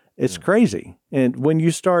 It's crazy. And when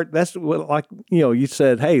you start, that's what, you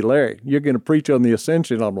said, hey, Larry, you're going to preach on the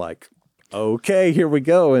ascension. I'm like, okay, here we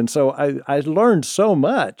go. And so I learned so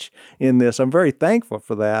much in this. I'm very thankful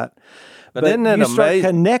for that. But isn't it you start amazing?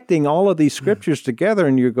 Connecting all of these scriptures together,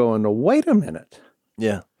 and you're going, oh, wait a minute.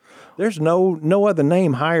 Yeah. There's no other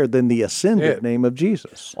name higher than the ascended name of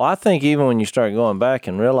Jesus. Well, I think even when you start going back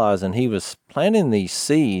and realizing he was planting these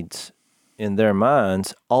seeds in their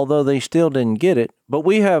minds, although they still didn't get it, but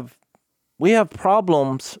we have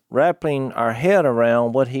problems wrapping our head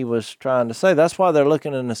around what he was trying to say. That's why they're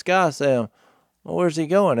looking in the sky saying, well, where's he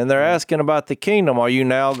going? And they're asking about the kingdom. Are you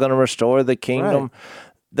now going to restore the kingdom? Right.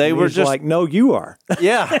 They were just like, no, you are.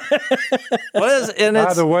 Yeah. By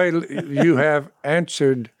the way, you have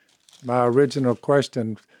answered my original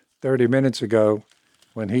question 30 minutes ago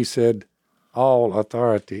when he said, all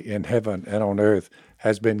authority in heaven and on earth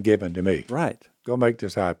has been given to me. Right. Go make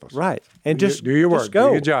disciples. Right. And do your work. Just go.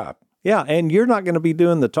 Do your job. Yeah, and you're not going to be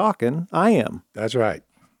doing the talking. I am. That's right.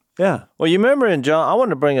 Yeah. Well, you remember in John, I wanted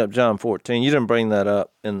to bring up John 14. You didn't bring that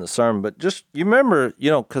up in the sermon, but just, you remember,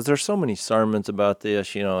 because there's so many sermons about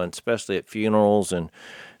this, and especially at funerals and,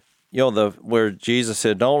 where Jesus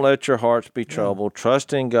said, don't let your hearts be troubled.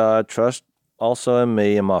 Trust in God. Trust also in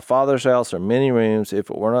me. In my Father's house are many rooms. If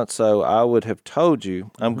it were not so, I would have told you.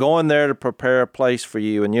 I'm going there to prepare a place for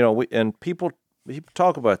you. And, people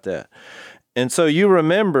talk about that. And so you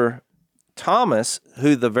remember Thomas,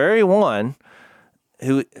 who the very one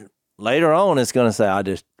who later on is going to say, I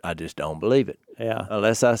just don't believe it. Yeah.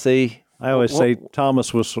 Unless I see. I always say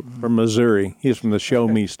Thomas was from Missouri. He's from the show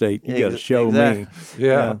me state. You got to show me.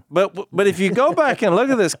 Yeah. But if you go back and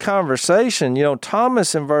look at this conversation,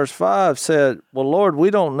 Thomas in verse 5 said, well, Lord,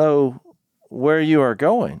 we don't know where you are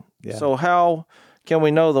going. Yeah. So how can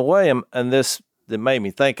we know the way? And this that made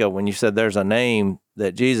me think of when you said there's a name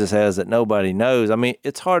that Jesus has that nobody knows. I mean,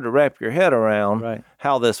 it's hard to wrap your head around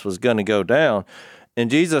how this was going to go down. And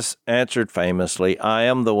Jesus answered famously, I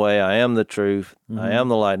am the way, I am the truth, I am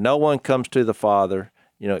the light. No one comes to the Father,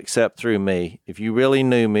 except through me. If you really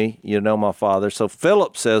knew me, you know my Father. So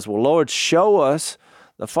Philip says, well, Lord, show us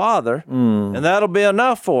the Father, and that'll be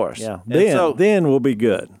enough for us. Yeah, then we'll be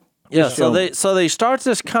good. Yeah, so they start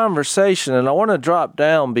this conversation, and I want to drop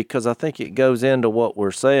down because I think it goes into what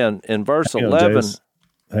we're saying in verse 11. Jase,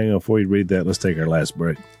 hang on, before you read that, let's take our last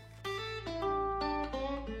break.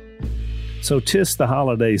 So 'tis the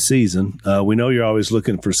holiday season. We know you're always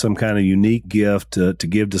looking for some kind of unique gift to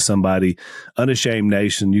give to somebody. Unashamed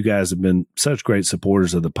Nation, you guys have been such great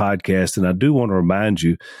supporters of the podcast, and I do want to remind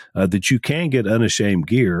you that you can get Unashamed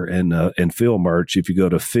gear and Phil merch if you go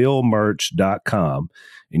to philmerch.com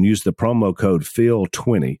and use the promo code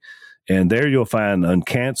PHIL20. And there you'll find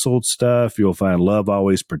uncanceled stuff. You'll find Love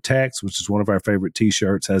Always Protects, which is one of our favorite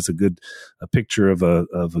T-shirts. Has a picture of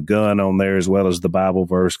a gun on there, as well as the Bible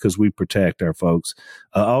verse, because we protect our folks.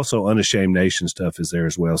 Also, Unashamed Nation stuff is there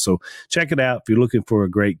as well. So check it out. If you're looking for a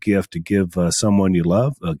great gift to give someone you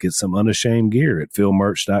love, get some Unashamed gear at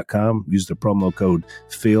philmerch.com. Use the promo code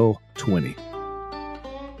PHIL20.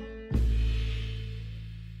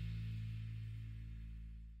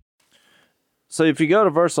 So if you go to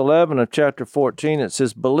verse 11 of chapter 14, it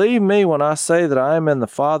says, "Believe me when I say that I am in the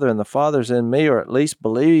Father and the Father's in me, or at least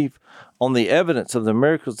believe on the evidence of the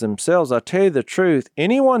miracles themselves. I tell you the truth,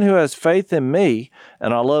 anyone who has faith in me,"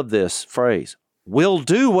 and I love this phrase, "will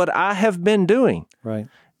do what I have been doing." Right.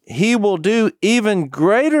 He will do even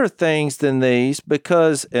greater things than these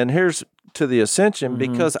because, and here's to the ascension,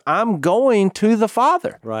 because I'm going to the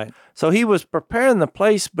Father. Right. So he was preparing the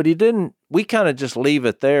place, but he didn't, we kind of just leave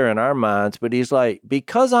it there in our minds, but he's like,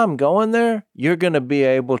 because I'm going there, you're going to be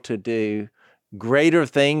able to do greater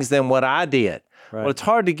things than what I did. Right. Well, it's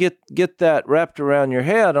hard to get that wrapped around your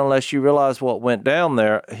head unless you realize what went down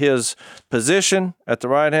there, his position at the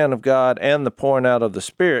right hand of God and the pouring out of the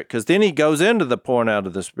Spirit, because then he goes into the pouring out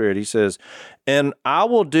of the Spirit. He says, "And I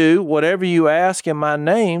will do whatever you ask in my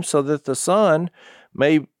name so that the Son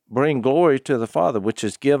may bring glory to the Father," which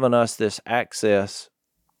has given us this access,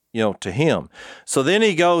 to him. So then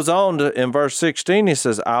he goes on to, in verse 16, he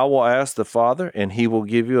says, "I will ask the Father, and he will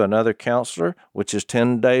give you another counselor," which is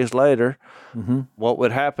 10 days later. What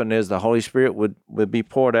would happen is the Holy Spirit would be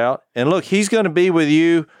poured out. And look, he's going to be with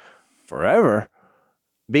you forever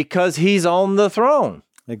because he's on the throne.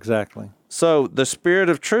 Exactly. So the Spirit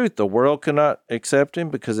of truth, the world cannot accept him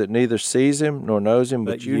because it neither sees him nor knows him,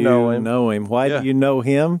 but you know him. Why do you know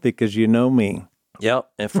him? Because you know me. Yep.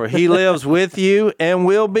 And for he lives with you and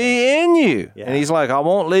will be in you. Yeah. And he's like, "I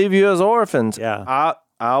won't leave you as orphans. Yeah.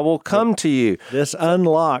 I will come to you." This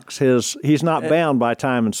unlocks he's not bound by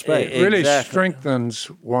time and space. It really Exactly.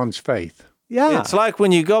 strengthens one's faith. Yeah. It's like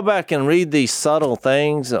when you go back and read these subtle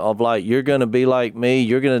things of like, you're going to be like me,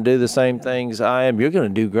 you're going to do the same things I am, you're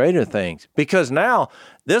going to do greater things. Because now,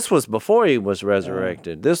 this was before he was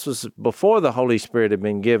resurrected. This was before the Holy Spirit had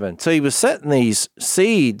been given. So he was setting these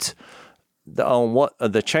seeds on what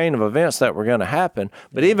the chain of events that were going to happen.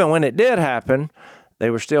 But even when it did happen, they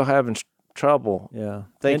were still having trouble. Yeah.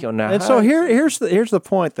 Thinking now. And so here's the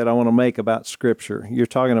point that I want to make about Scripture. You're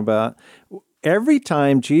talking about every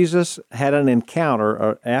time Jesus had an encounter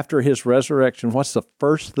or after his resurrection, what's the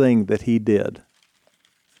first thing that he did?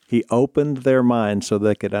 He opened their minds so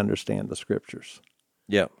they could understand the Scriptures.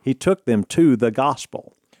 Yeah. He took them to the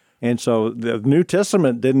gospel. And so the New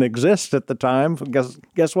Testament didn't exist at the time.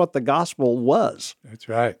 Guess what the gospel was? That's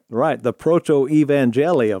right. Right, the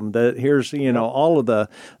proto-evangelium. Here's all of the,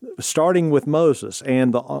 starting with Moses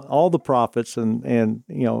and all the prophets and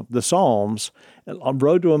the Psalms, on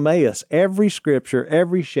Road to Emmaus. Every scripture,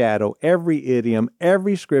 every shadow, every idiom,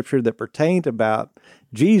 every scripture that pertained about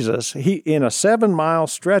Jesus, he in a 7-mile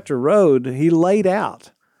stretch of road he laid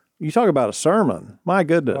out. You talk about a sermon, my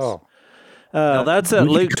goodness. Oh. Now that's at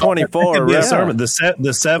Luke 24. The right? sermon, the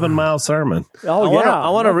 7-mile sermon. Oh, I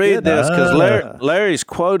want to read this because Yeah. Larry's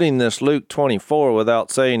quoting this Luke 24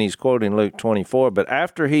 without saying he's quoting Luke 24. But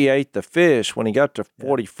after he ate the fish, when he got to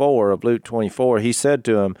 44 of Luke 24, he said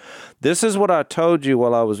to him, "This is what I told you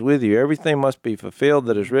while I was with you. Everything must be fulfilled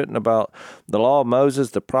that is written about the law of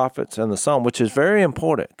Moses, the prophets, and the Psalm," which is very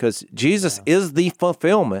important because Jesus is the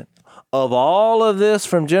fulfillment of all of this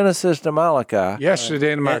from Genesis to Malachi.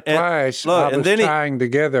 Yesterday in my class, look, I was tying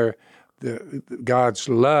together God's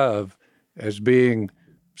love as being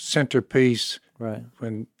centerpiece. Right.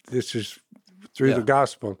 When this is through the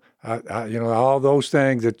gospel, all those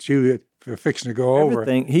things that you are fixing to go over.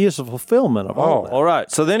 Everything. He is the fulfillment of all that. All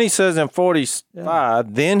right. So then he says in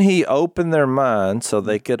 45, then he opened their minds so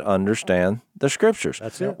they could understand the Scriptures.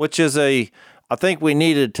 That's it. Which is I think we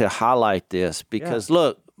needed to highlight this because,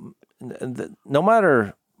 look, no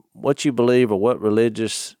matter what you believe or what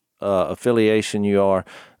religious affiliation you are,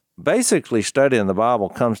 basically studying the Bible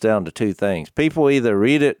comes down to two things. People either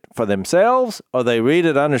read it for themselves or they read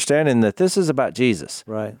it understanding that this is about Jesus.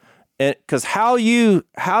 Right. Because how you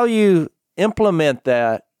implement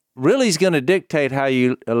that really is going to dictate how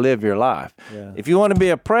you live your life. Yeah. If you want to be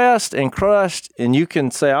oppressed and crushed and you can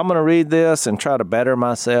say, I'm going to read this and try to better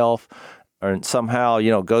myself or somehow,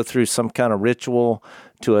 go through some kind of ritual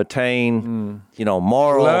to attain,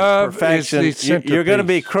 moral Love perfection, is the you're going to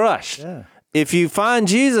be crushed. Yeah. If you find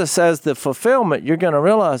Jesus as the fulfillment, you're going to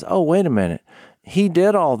realize, oh, wait a minute. He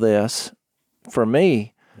did all this for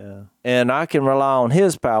me. and I can rely on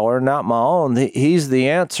his power, not my own. He's the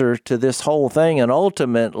answer to this whole thing, and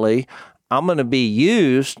ultimately, I'm going to be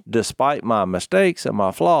used, despite my mistakes and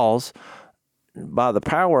my flaws, by the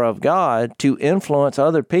power of God to influence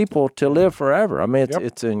other people to live forever. I mean,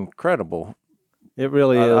 it's incredible. It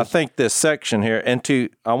really is. I think this section here, and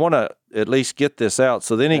I want to at least get this out.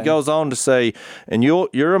 So then he goes on to say, and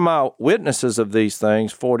you're my witnesses of these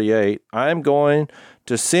things, 48. I am going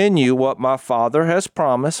to send you what my Father has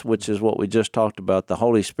promised, which is what we just talked about, the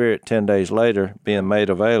Holy Spirit 10 days later being made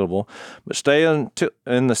available. But stay in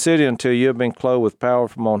the city until you have been clothed with power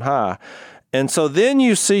from on high. And so then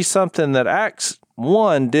you see something that Acts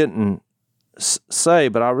 1 didn't say,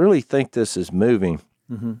 but I really think this is moving,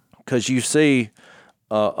 because you see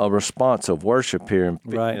a response of worship here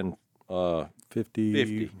in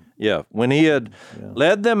 50. Yeah. When he had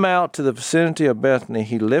led them out to the vicinity of Bethany,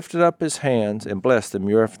 he lifted up his hands and blessed them.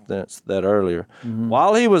 You referenced that earlier.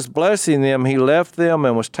 While he was blessing them, he left them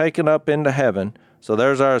and was taken up into heaven. So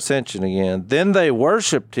there's our ascension again. Then they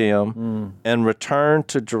worshiped him and returned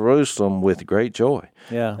to Jerusalem with great joy.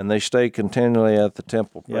 Yeah. And they stayed continually at the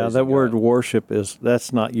temple. Yeah, that word worship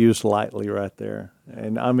that's not used lightly right there.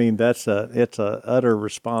 And I mean, it's a utter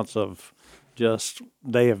response of just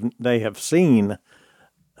they have seen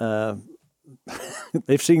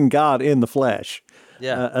they've seen God in the flesh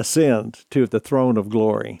ascend to the throne of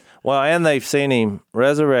glory. Well, and they've seen him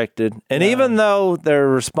resurrected. And even though they're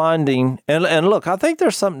responding, and look, I think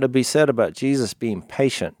there's something to be said about Jesus being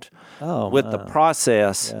patient with the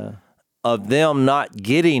process of them not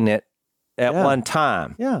getting it at one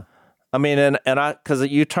time. Yeah. I mean, because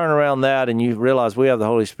you turn around that and you realize we have the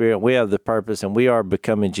Holy Spirit, we have the purpose, and we are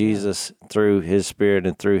becoming Jesus through his Spirit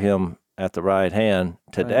and through him at the right hand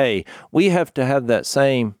today. Right. We have to have that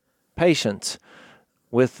same patience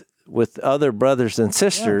with other brothers and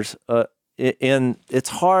sisters. And it's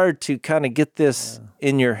hard to kind of get this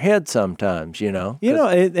in your head sometimes, you know.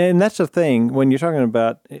 And that's the thing when you're talking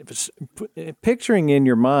about picturing in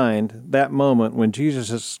your mind that moment when Jesus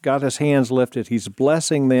has got his hands lifted, he's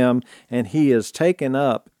blessing them, and he is taken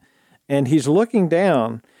up, and he's looking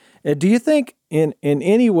down. Do you think in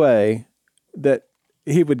any way that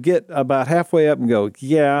he would get about halfway up and go,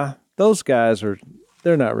 yeah, those guys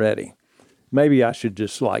they're not ready. Maybe I should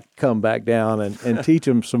just come back down and teach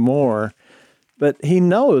them some more. But he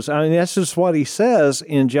knows, I mean, that's just what he says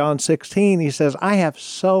in John 16. He says, I have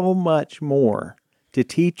so much more to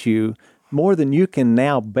teach you, more than you can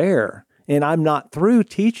now bear. And I'm not through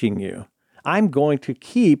teaching you. I'm going to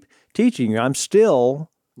keep teaching you. I'm still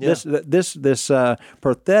this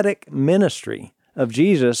pathetic ministry of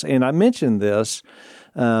Jesus. And I mentioned this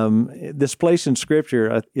place in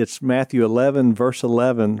Scripture, it's Matthew 11, verse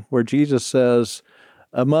 11, where Jesus says,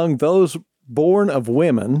 among those born of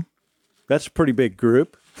women, that's a pretty big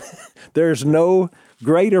group, there's no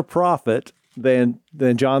greater prophet than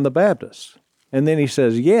John the Baptist. And then he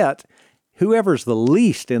says, yet, whoever's the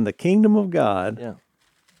least in the kingdom of God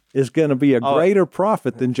is going to be a greater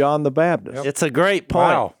prophet than John the Baptist. It's a great point.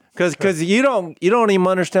 Wow. Because you don't even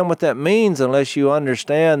understand what that means unless you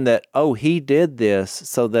understand that, he did this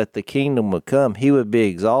so that the kingdom would come. He would be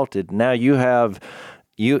exalted. Now you have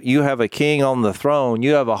a king on the throne.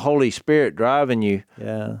 You have a Holy Spirit driving you.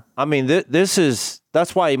 Yeah. I mean,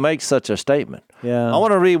 that's why he makes such a statement. Yeah. I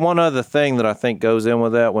want to read one other thing that I think goes in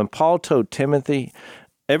with that. When Paul told Timothy,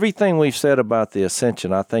 everything we've said about the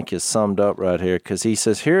ascension, I think is summed up right here, because he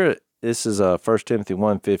says here, this is 1 Timothy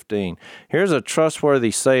 1:15. Here's a trustworthy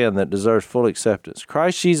saying that deserves full acceptance.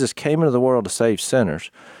 Christ Jesus came into the world to save sinners,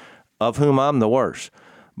 of whom I'm the worst.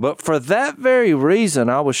 But for that very reason,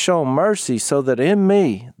 I was shown mercy, so that in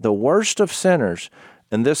me, the worst of sinners,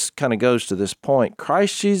 and this kind of goes to this point,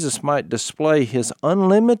 Christ Jesus might display his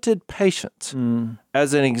unlimited patience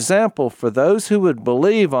as an example for those who would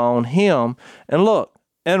believe on him. And look,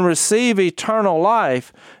 and receive eternal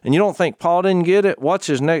life. And you don't think Paul didn't get it? Watch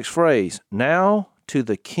his next phrase. Now to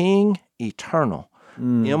the King eternal,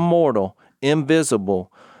 immortal,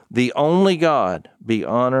 invisible, the only God, be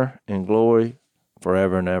honor and glory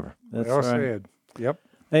forever and ever. That's well said. Yep.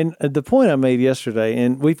 And the point I made yesterday,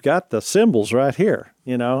 and we've got the symbols right here,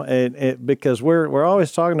 because we're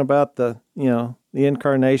always talking about the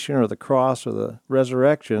incarnation or the cross or the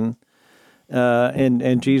resurrection,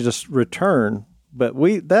 and Jesus' return. But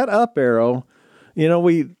that up arrow,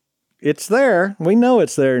 it's there. We know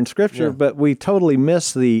it's there in Scripture, Yeah. but we totally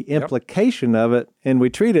miss the implication of it, and we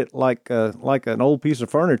treat it like an old piece of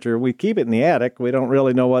furniture. We keep it in the attic. We don't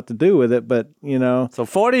really know what to do with it, but So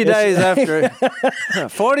 40 days after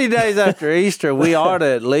 40 days after Easter, we ought to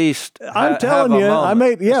at least I'm telling you, I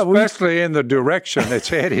made Especially in the direction it's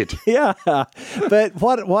headed. Yeah, but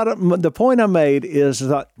what the point I made is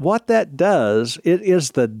that what that does, it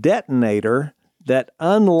is the detonator that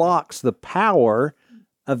unlocks the power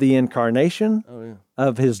of the incarnation,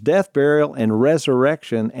 of his death, burial, and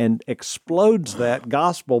resurrection, and explodes that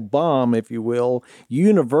gospel bomb, if you will,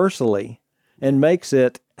 universally, and makes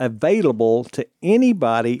it available to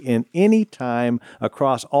anybody in any time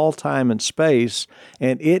across all time and space.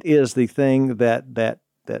 And it is the thing that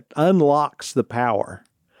unlocks the power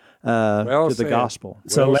to the gospel.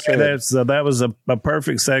 So that was a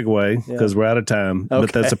perfect segue because we're out of time. Okay.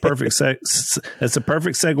 But that's a perfect that's a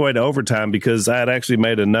perfect segue to overtime, because I had actually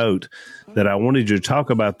made a note that I wanted you to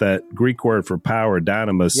talk about that Greek word for power,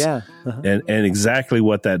 dynamis, and exactly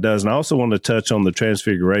what that does. And I also want to touch on the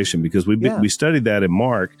transfiguration, because we studied that in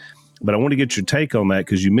Mark. But I want to get your take on that,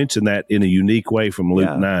 because you mentioned that in a unique way from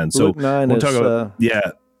Luke 9. So Luke 9 we'll talk about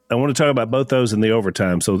I want to talk about both those in the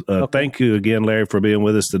overtime. So thank you again, Larry, for being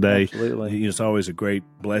with us today. Absolutely. It's always a great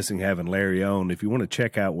blessing having Larry on. If you want to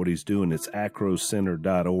check out what he's doing, it's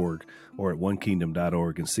acrocenter.org or at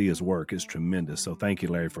onekingdom.org and see his work. It's tremendous. So thank you,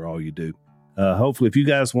 Larry, for all you do. Hopefully, if you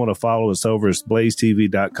guys want to follow us over at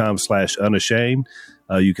blazetv.com/unashamed,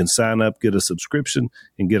 you can sign up, get a subscription,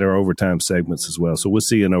 and get our overtime segments as well. So we'll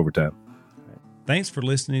see you in overtime. Thanks for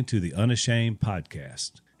listening to the Unashamed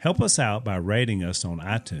podcast. Help us out by rating us on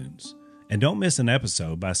iTunes. And don't miss an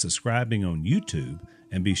episode by subscribing on YouTube,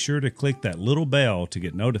 and be sure to click that little bell to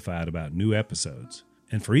get notified about new episodes.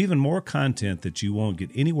 And for even more content that you won't get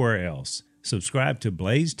anywhere else, subscribe to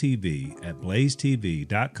Blaze TV at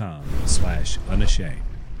blazetv.com/unashamed.